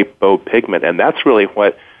will hypopigment, and that's really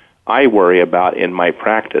what I worry about in my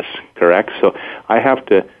practice, correct? So I have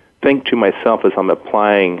to think to myself as I'm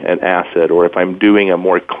applying an acid or if I'm doing a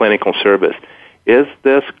more clinical service, is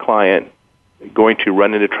this client going to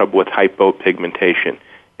run into trouble with hypopigmentation?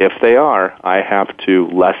 If they are, I have to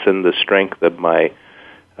lessen the strength of my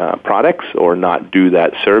products or not do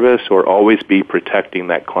that service or always be protecting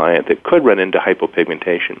that client that could run into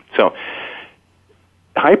hypopigmentation. So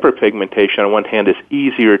hyperpigmentation on one hand is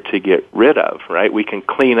easier to get rid of, right? We can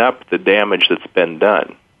clean up the damage that's been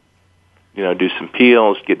done. You know, do some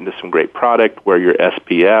peels, get into some great product, wear your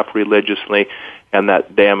SPF religiously, and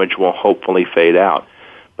that damage will hopefully fade out.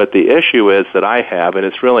 But the issue is that I have, and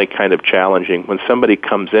it's really kind of challenging, when somebody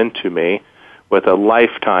comes into me with a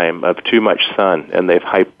lifetime of too much sun and they've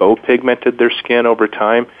hypopigmented their skin over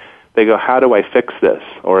time, they go, how do I fix this?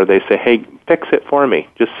 Or they say, hey, fix it for me.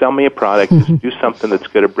 Just sell me a product. Just do something that's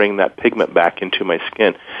going to bring that pigment back into my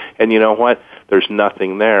skin. And you know what? There's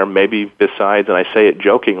nothing there. Maybe besides, and I say it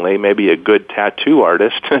jokingly, maybe a good tattoo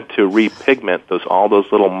artist to repigment all those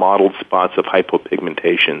little mottled spots of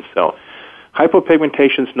hypopigmentation. So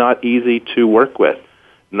hypopigmentation is not easy to work with,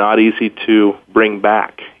 not easy to bring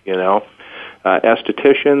back, you know.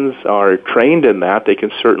 Estheticians are trained in that. They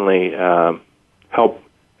can certainly help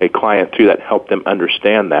a client through that, help them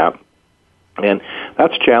understand that. And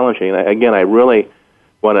that's challenging. Again, I really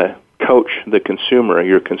want to coach the consumer,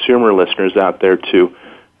 your consumer listeners out there to,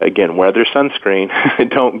 again, wear their sunscreen.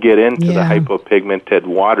 Don't get into the hypopigmented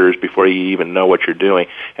waters before you even know what you're doing.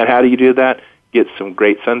 And how do you do that? Get some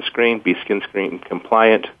great sunscreen, be sunscreen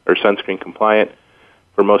compliant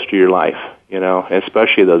for most of your life, you know,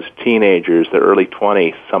 especially those teenagers, the early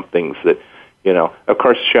 20-somethings that, you know, of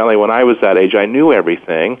course, Shelley, when I was that age, I knew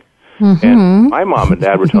everything. And my mom and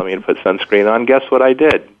dad were telling me to put sunscreen on. Guess what I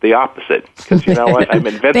did? The opposite. Because you know what? I'm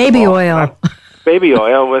invincible. Baby oil. Baby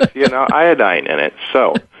oil with, you know, iodine in it.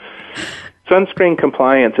 So sunscreen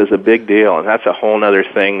compliance is a big deal, and that's a whole other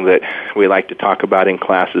thing that we like to talk about in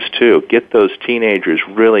classes, too. Get those teenagers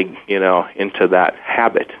really, you know, into that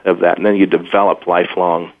habit of that, and then you develop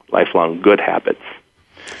lifelong good habits.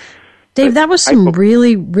 Dave, that was some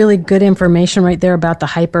really, really good information right there about the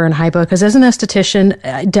hyper and hypo, because as an esthetician,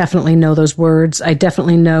 I definitely know those words. I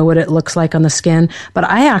definitely know what it looks like on the skin, but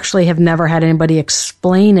I actually have never had anybody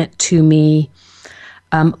explain it to me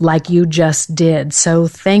like you just did. So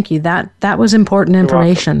thank you. That was important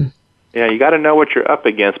information. Yeah, you got to know what you're up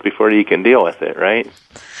against before you can deal with it, right?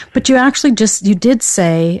 But you actually you did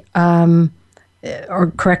say,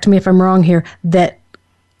 or correct me if I'm wrong here, that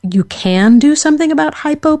you can do something about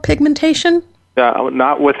hypopigmentation?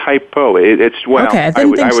 Not with hypo. It's well. Okay,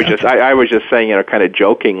 I was just saying, you know, kind of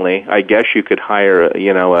jokingly. I guess you could hire,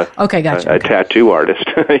 you know, a tattoo artist,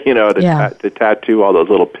 you know, to tattoo all those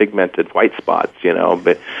little pigmented white spots, you know.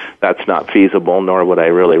 But that's not feasible, nor would I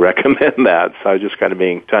really recommend that. So I was just kind of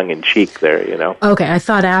being tongue in cheek there, you know. Okay, I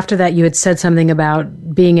thought after that you had said something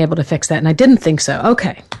about being able to fix that, and I didn't think so.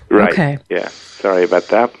 Okay. Right. Okay. Yeah. Sorry about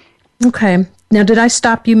that. Okay. Now, did I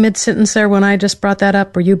stop you mid-sentence there when I just brought that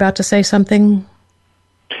up? Were you about to say something?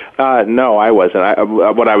 No, I wasn't.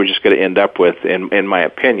 What I was just going to end up with, in my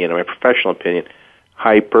opinion, my professional opinion,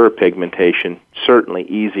 hyperpigmentation, certainly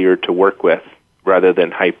easier to work with rather than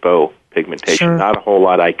hypopigmentation. Sure. Not a whole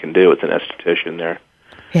lot I can do as an esthetician there.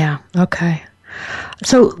 Yeah, okay.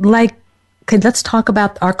 So, let's talk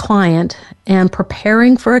about our client and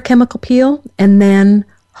preparing for a chemical peel and then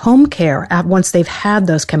home care once they've had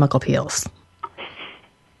those chemical peels.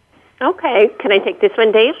 Okay. Can I take this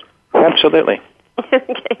one, Dave? Absolutely. Okay.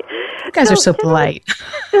 You guys are so polite.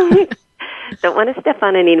 Don't want to step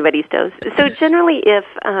on anybody's toes. So generally, if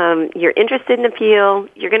you're interested in a peel,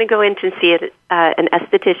 you're going to go in to see an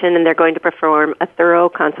esthetician, and they're going to perform a thorough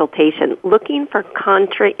consultation looking for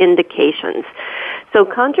contraindications. So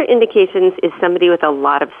contraindications is somebody with a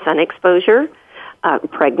lot of sun exposure.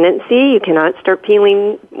 Pregnancy, you cannot start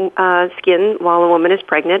peeling skin while a woman is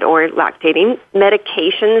pregnant or lactating.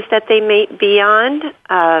 Medications that they may be on,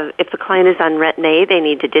 if the client is on Retin-A, they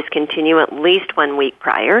need to discontinue at least 1 week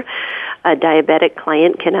prior. A diabetic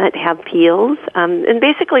client cannot have peels. And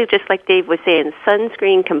basically, just like Dave was saying,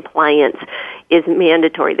 sunscreen compliance is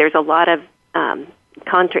mandatory. There's a lot of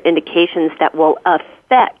contraindications that will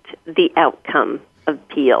affect the outcome of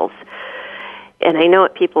peels. And I know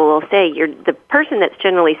what people will say. The person that's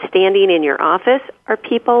generally standing in your office are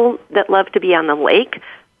people that love to be on the lake.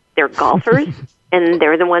 They're golfers, and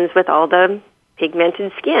they're the ones with all the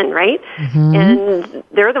pigmented skin, right? Mm-hmm. And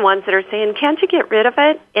they're the ones that are saying, can't you get rid of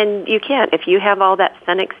it? And you can't. If you have all that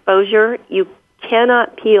sun exposure, you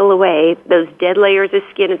cannot peel away those dead layers of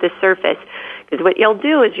skin at the surface. Because what you'll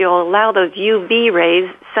do is you'll allow those UV rays,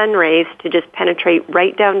 sun rays, to just penetrate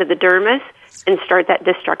right down to the dermis and start that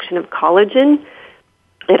destruction of collagen.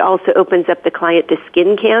 It also opens up the client to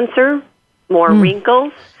skin cancer, more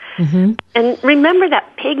wrinkles. Mm-hmm. And remember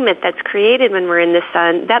that pigment that's created when we're in the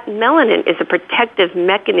sun, that melanin is a protective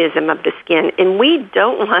mechanism of the skin, and we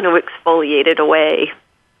don't want to exfoliate it away.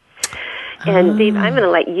 And Dave, I'm going to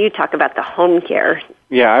let you talk about the home care.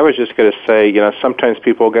 Yeah, I was just going to say, sometimes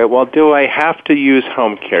people go, well, do I have to use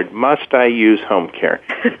home care? Must I use home care?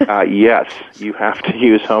 Yes, you have to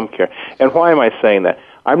use home care. And why am I saying that?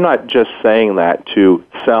 I'm not just saying that to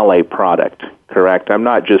sell a product, correct? I'm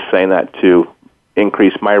not just saying that to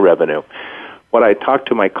increase my revenue. What I talk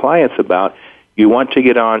to my clients about, you want to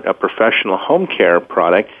get on a professional home care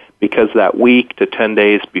product because that week to 10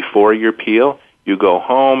 days before your peel, you go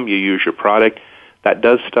home, you use your product. That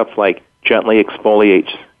does stuff like gently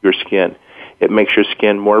exfoliates your skin. It makes your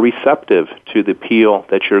skin more receptive to the peel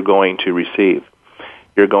that you're going to receive.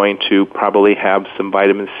 You're going to probably have some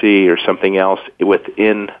vitamin C or something else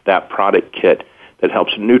within that product kit that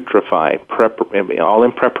helps nutrify, all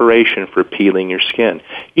in preparation for peeling your skin.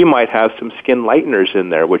 You might have some skin lighteners in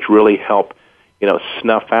there, which really help,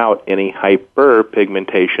 snuff out any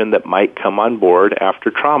hyperpigmentation that might come on board after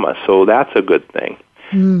trauma. So that's a good thing.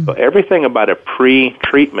 So everything about a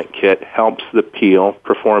pre-treatment kit helps the peel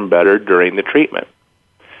perform better during the treatment.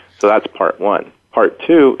 So that's part one. Part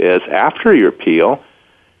two is after your peel,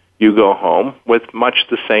 you go home with much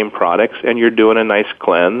the same products, and you're doing a nice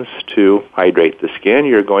cleanse to hydrate the skin.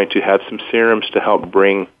 You're going to have some serums to help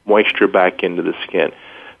bring moisture back into the skin.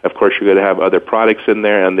 Of course, you're going to have other products in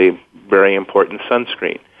there, and the very important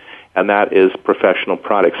sunscreen. And that is professional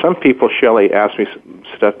products. Some people, Shelley, ask me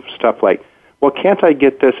stuff like, well, can't I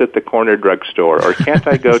get this at the corner drugstore? Or can't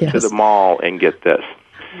I go to the mall and get this?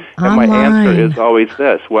 And my answer is always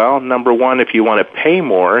this. Well, number one, if you want to pay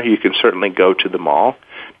more, you can certainly go to the mall.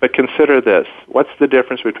 But consider this. What's the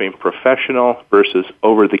difference between professional versus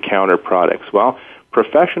over-the-counter products? Well,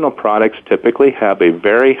 professional products typically have a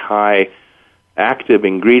very high active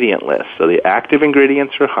ingredient list. So the active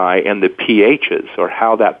ingredients are high, and the pHs, or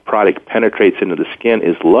how that product penetrates into the skin,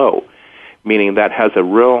 is low, meaning that has a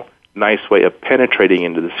real nice way of penetrating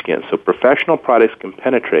into the skin. So professional products can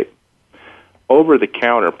penetrate.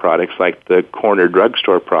 Over-the-counter products like the corner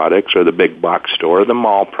drugstore products or the big box store or the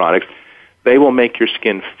mall products, they will make your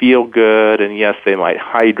skin feel good, and yes, they might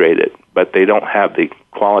hydrate it, but they don't have the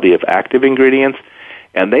quality of active ingredients,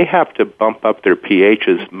 and they have to bump up their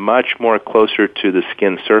pHs much more closer to the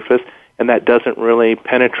skin surface, and that doesn't really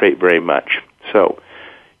penetrate very much. So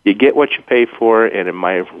you get what you pay for, and in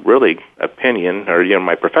my really opinion, or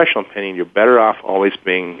my professional opinion, you're better off always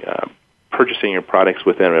being purchasing your products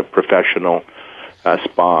within a professional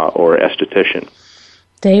spa or esthetician.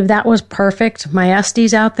 Dave, that was perfect. My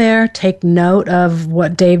Esties out there, take note of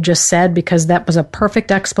what Dave just said, because that was a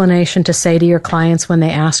perfect explanation to say to your clients when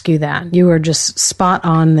they ask you that. You were just spot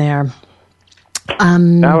on there.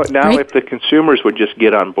 Now if the consumers would just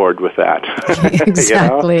get on board with that.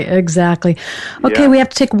 Exactly. Okay, we have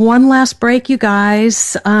to take one last break, you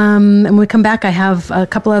guys. And when we come back, I have a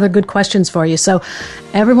couple other good questions for you. So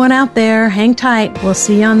everyone out there, hang tight. We'll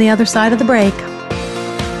see you on the other side of the break.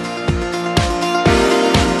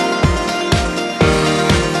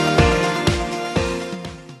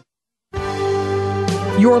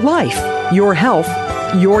 Your life, your health,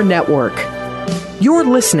 your network. You're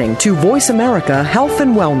listening to Voice America Health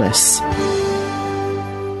and Wellness.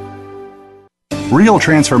 Real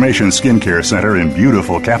Transformation Skincare Center in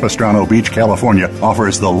beautiful Capistrano Beach, California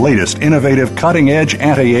offers the latest innovative cutting-edge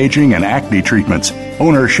anti-aging and acne treatments.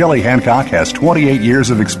 Owner Shelley Hancock has 28 years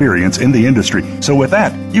of experience in the industry, so with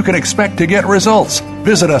that, you can expect to get results.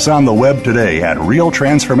 Visit us on the web today at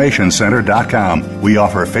realtransformationcenter.com. We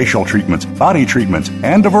offer facial treatments, body treatments,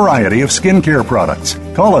 and a variety of skincare products.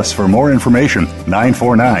 Call us for more information,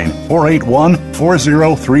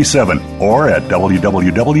 949-481-4037, or at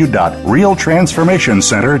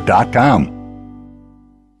www.realtransformationcenter.com.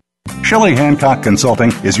 Shelley Hancock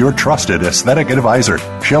Consulting is your trusted aesthetic advisor.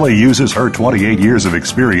 Shelley uses her 28 years of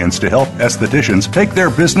experience to help estheticians take their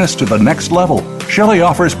business to the next level. Shelley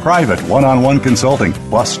offers private one-on-one consulting,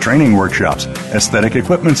 plus training workshops, aesthetic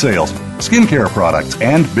equipment sales, skincare products,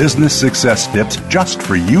 and business success tips just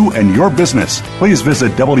for you and your business. Please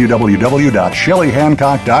visit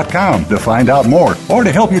www.shelleyhancock.com to find out more or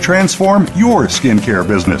to help you transform your skincare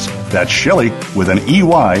business. That's Shelley with an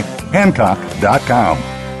EY, Hancock.com.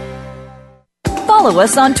 follow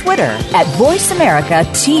us on Twitter at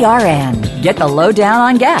VoiceAmericaTRN. Get the lowdown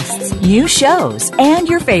on guests, new shows, and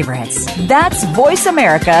your favorites. That's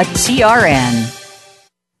VoiceAmericaTRN.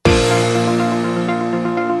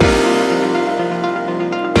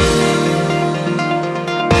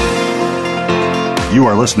 You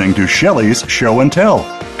are listening to Shelley's Show and Tell.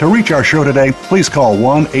 To reach our show today, please call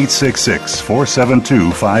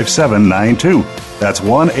 1-866-472-5792. That's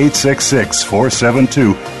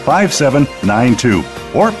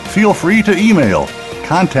 1-866-472-5792. Or feel free to email.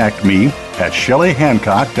 Contact me at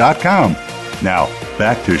ShelleyHancock.com. Now,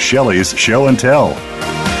 back to Shelley's Show and Tell.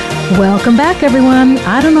 Welcome back, everyone.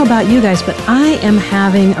 I don't know about you guys, but I am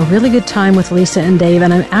having a really good time with Lisa and Dave,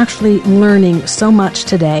 and I'm actually learning so much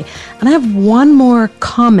today. And I have one more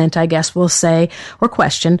comment, I guess we'll say, or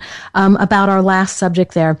question, about our last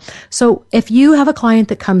subject there. So if you have a client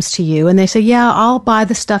that comes to you and they say, yeah, I'll buy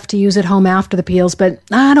the stuff to use at home after the peels, but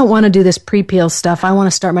I don't want to do this pre-peel stuff. I want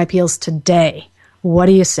to start my peels today. What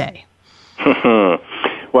do you say?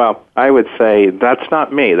 Well, I would say that's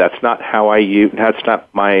not me. That's not how I use. That's not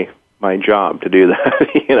my job to do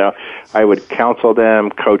that. I would counsel them,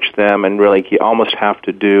 coach them, and really you almost have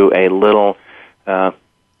to do a little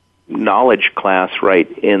knowledge class right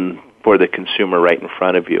in for the consumer right in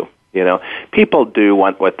front of you. People do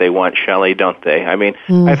want what they want, Shelley, don't they? I mean,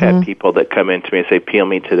 I've had people that come in to me and say, peel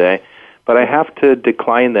me today, but I have to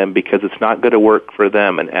decline them because it's not going to work for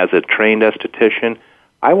them. And as a trained esthetician,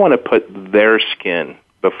 I want to put their skin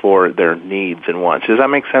before their needs and wants. Does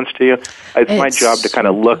that make sense to you? It's my job to kind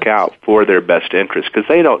of look out for their best interest because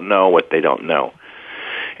they don't know what they don't know.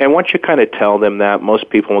 And once you kind of tell them that,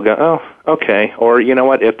 most people will go, oh, okay. Or, you know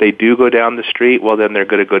what, if they do go down the street, well, then they're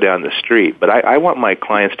going to go down the street. But I want my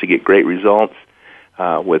clients to get great results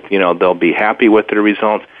they'll be happy with their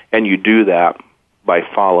results. And you do that by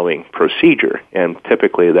following procedure. And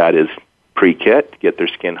typically that is pre-kit, get their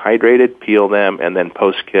skin hydrated, peel them, and then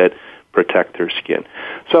post-kit, protect their skin.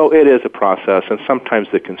 So it is a process, and sometimes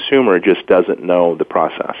the consumer just doesn't know the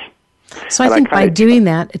process. So I think by doing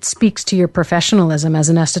that, it speaks to your professionalism as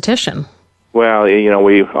an esthetician. Well,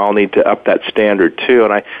 we all need to up that standard, too.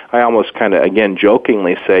 And I almost kind of, again,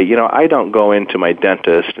 jokingly say, I don't go into my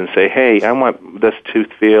dentist and say, hey, I want this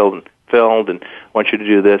tooth filled, and I want you to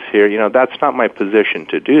do this here. That's not my position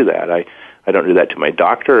to do that. I don't do that to my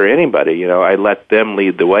doctor or anybody. I let them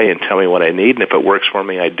lead the way and tell me what I need, and if it works for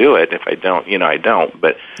me, I do it. If I don't, I don't.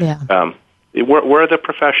 But we're the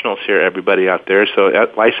professionals here, everybody out there. So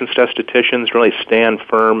licensed estheticians, really stand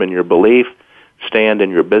firm in your belief, stand in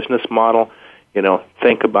your business model.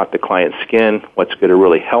 Think about the client's skin, what's going to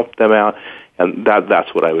really help them out, and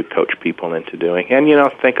that's what I would coach people into doing. And,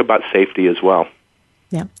 think about safety as well.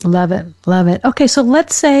 Yeah, love it, love it. Okay, so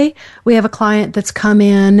let's say we have a client that's come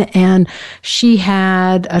in and she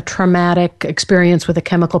had a traumatic experience with a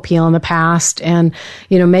chemical peel in the past, and,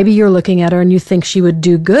 maybe you're looking at her and you think she would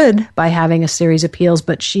do good by having a series of peels,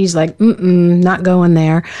 but she's like, not going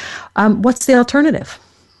there. What's the alternative?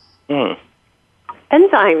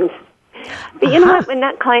 Enzymes. But you know what, when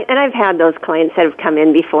that client, and I've had those clients that have come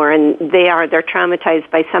in before, and they're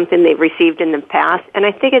traumatized by something they've received in the past, and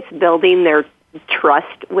I think it's building their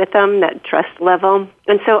trust with them, that trust level.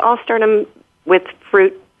 And so I'll start them with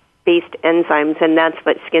fruit-based enzymes, and that's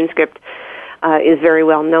what SkinScript is very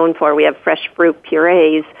well known for. We have fresh fruit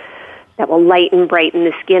purees that will lighten, brighten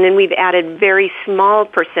the skin, and we've added very small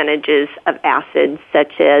percentages of acids,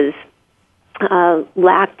 such as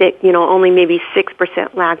lactic, only maybe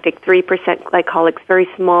 6% lactic, 3% glycolics, very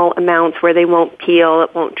small amounts where they won't peel,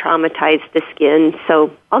 it won't traumatize the skin. So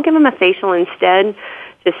I'll give them a facial instead.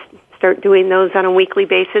 Just start doing those on a weekly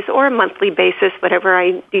basis or a monthly basis, whatever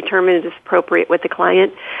I determine is appropriate with the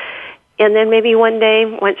client. And then maybe one day,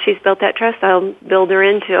 once she's built that trust, I'll build her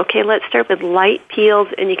into, okay, let's start with light peels,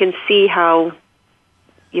 and you can see how,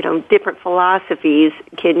 different philosophies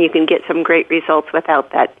you can get some great results without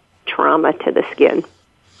that trauma to the skin.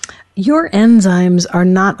 Your enzymes are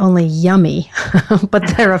not only yummy, but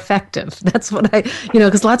they're effective. That's what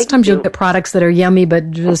because lots of times you'll get products that are yummy but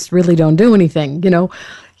just really don't do anything.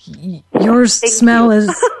 Yours smell as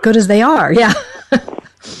good as they are. Yeah.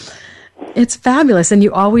 It's fabulous. And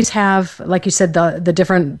you always have, like you said, the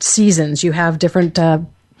different seasons. You have different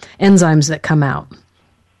enzymes that come out.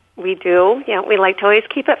 We do. Yeah, we like to always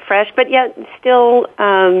keep it fresh, but yet still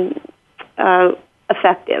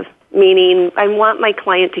effective. Meaning, I want my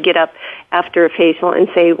client to get up after a facial and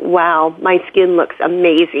say, wow, my skin looks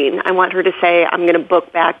amazing. I want her to say, I'm going to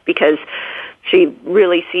book back because she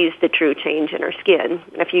really sees the true change in her skin.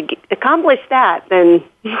 And if you accomplish that, then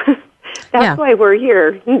that's why we're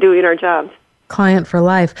here doing our jobs. client for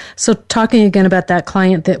life. So talking again about that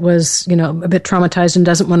client that was, a bit traumatized and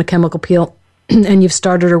doesn't want a chemical peel, and you've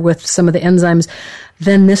started her with some of the enzymes,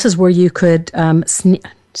 then this is where you could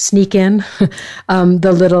sneak in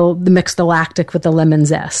mix the lactic with the lemon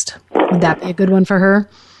zest. Would that be a good one for her?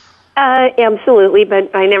 Absolutely,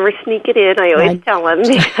 but I never sneak it in. I always tell them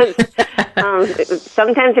because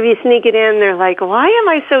sometimes if you sneak it in, they're like, why am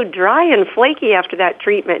I so dry and flaky after that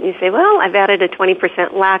treatment? And you say, well, I've added a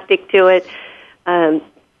 20% lactic to it.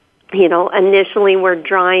 Initially we're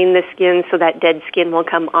drying the skin so that dead skin will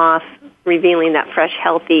come off, revealing that fresh,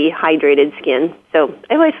 healthy, hydrated skin. So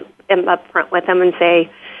I always am upfront with them and say,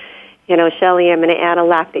 Shelley, I'm going to add a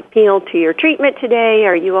lactic peel to your treatment today.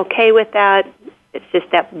 Are you okay with that? It's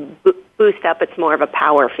just that boost up. It's more of a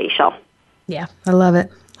power facial. Yeah, I love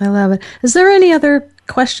it. Is there any other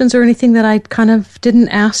questions or anything that I kind of didn't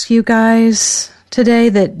ask you guys today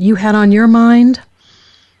that you had on your mind?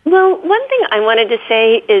 Well, one thing I wanted to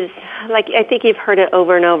say is, I think you've heard it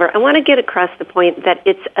over and over. I want to get across the point that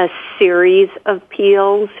it's a series of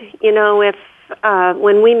peels. If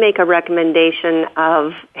when we make a recommendation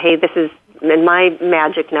of, hey, this is, and my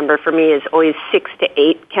magic number for me is always 6 to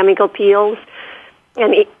 8 chemical peels,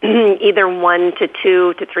 and either 1 to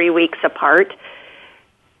 2 to 3 weeks apart.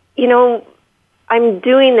 I'm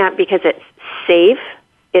doing that because it's safe,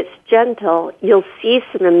 it's gentle. You'll see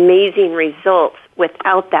some amazing results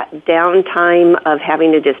without that downtime of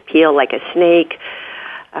having to just peel like a snake.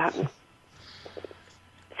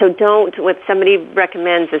 So when somebody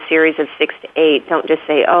recommends a series of 6 to 8, don't just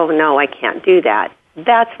say, oh, no, I can't do that.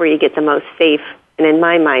 That's where you get the most safe and, in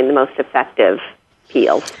my mind, the most effective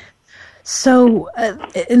peels. So,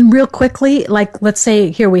 and real quickly, let's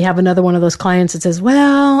say here we have another one of those clients that says,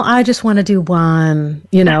 well, I just want to do one,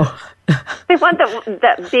 I want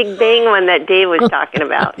that big bang one that Dave was talking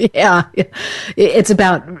about. Yeah. It's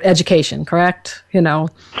about education, correct?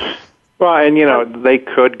 Well, and, they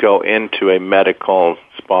could go into a medical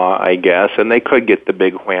spa, I guess, and they could get the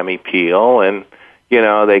big whammy peel, and,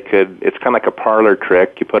 it's kind of like a parlor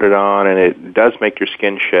trick. You put it on, and it does make your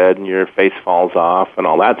skin shed, and your face falls off, and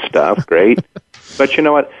all that stuff. Great. But you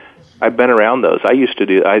know what? I've been around those. I used to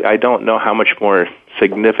do, I don't know how much more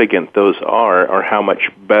significant those are or how much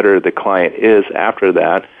better the client is after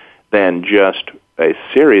that than just a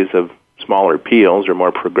series of smaller peels or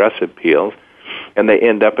more progressive peels, and they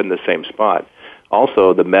end up in the same spot.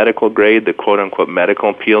 Also, the medical grade, the quote-unquote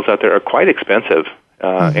medical peels out there are quite expensive,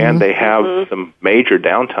 and they have some major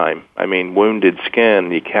downtime. I mean, wounded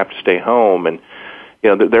skin, you have to stay home, and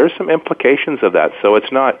there are some implications of that. So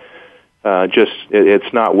it's not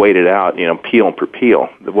it's not weighted out, peel per peel.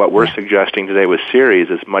 What we're suggesting today with series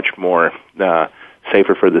is much more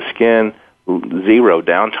safer for the skin, zero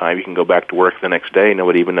downtime. You can go back to work the next day,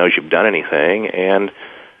 nobody even knows you've done anything, and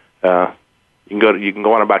you can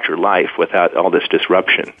go on about your life without all this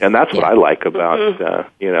disruption. And that's what I like about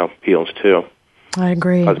peels too. I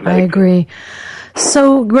agree.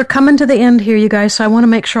 So we're coming to the end here, you guys, so I want to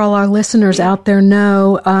make sure all our listeners out there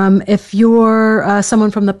know, if you're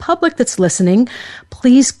someone from the public that's listening,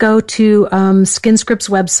 please go to SkinScript's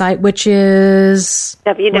website, which is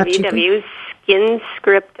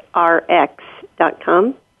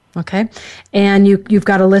www.skinscriptrx.com. Okay. And you've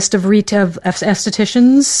got a list of retail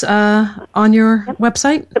estheticians on your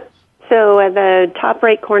website? So at the top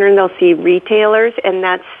right corner, they'll see retailers, and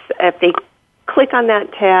that's, if they click on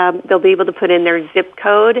that tab, they'll be able to put in their zip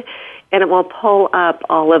code, and it will pull up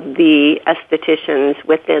all of the estheticians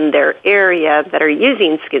within their area that are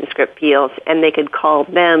using SkinScript peels, and they could call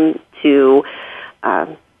them to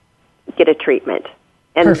get a treatment.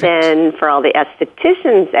 And Perfect. Then for all the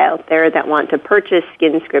estheticians out there that want to purchase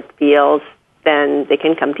SkinScript peels, then they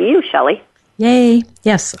can come to you, Shelley. Yay.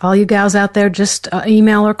 Yes, all you gals out there, just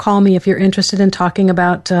email or call me if you're interested in talking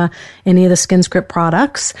about any of the SkinScript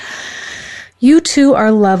products. You two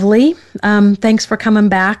are lovely. Thanks for coming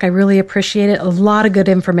back. I really appreciate it. A lot of good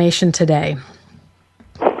information today.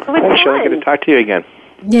 Hey, Shelley, good to talk to you again.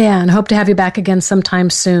 Yeah, and hope to have you back again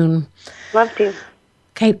sometime soon. Love to.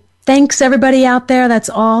 Okay, thanks everybody out there. That's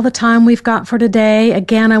all the time we've got for today.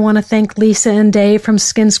 Again, I want to thank Lisa and Dave from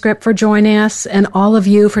SkinScript for joining us, and all of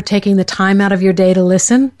you for taking the time out of your day to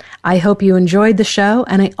listen. I hope you enjoyed the show,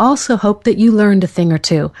 and I also hope that you learned a thing or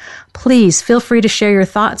two. Please feel free to share your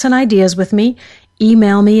thoughts and ideas with me.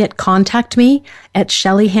 Email me at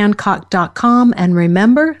contactme@shelleyhancock.com, and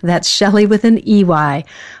remember, that's Shelley with an EY.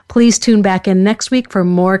 Please tune back in next week for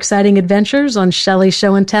more exciting adventures on Shelley's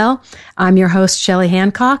Show and Tell. I'm your host, Shelley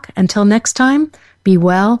Hancock. Until next time, be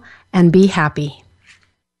well and be happy.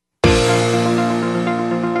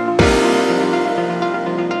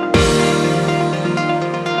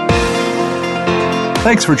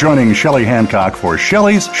 Thanks for joining Shelley Hancock for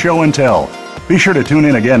Shelley's Show and Tell. Be sure to tune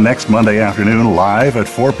in again next Monday afternoon live at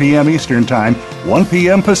 4 p.m. Eastern Time, 1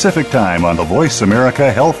 p.m. Pacific Time on the Voice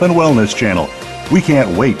America Health and Wellness Channel. We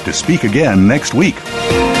can't wait to speak again next week.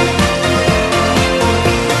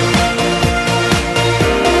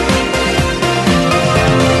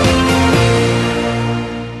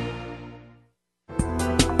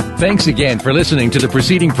 Thanks again for listening to the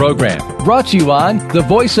preceding program, brought to you on the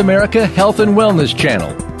Voice America Health and Wellness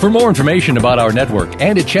Channel. For more information about our network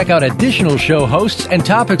and to check out additional show hosts and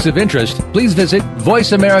topics of interest, please visit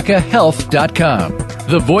voiceamericahealth.com.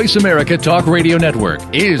 The Voice America Talk Radio Network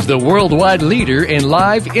is the worldwide leader in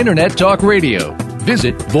live Internet talk radio.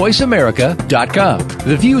 Visit voiceamerica.com.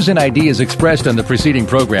 The views and ideas expressed on the preceding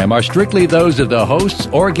program are strictly those of the hosts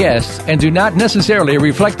or guests and do not necessarily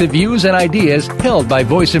reflect the views and ideas held by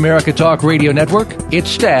Voice America Talk Radio Network, its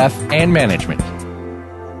staff, and management.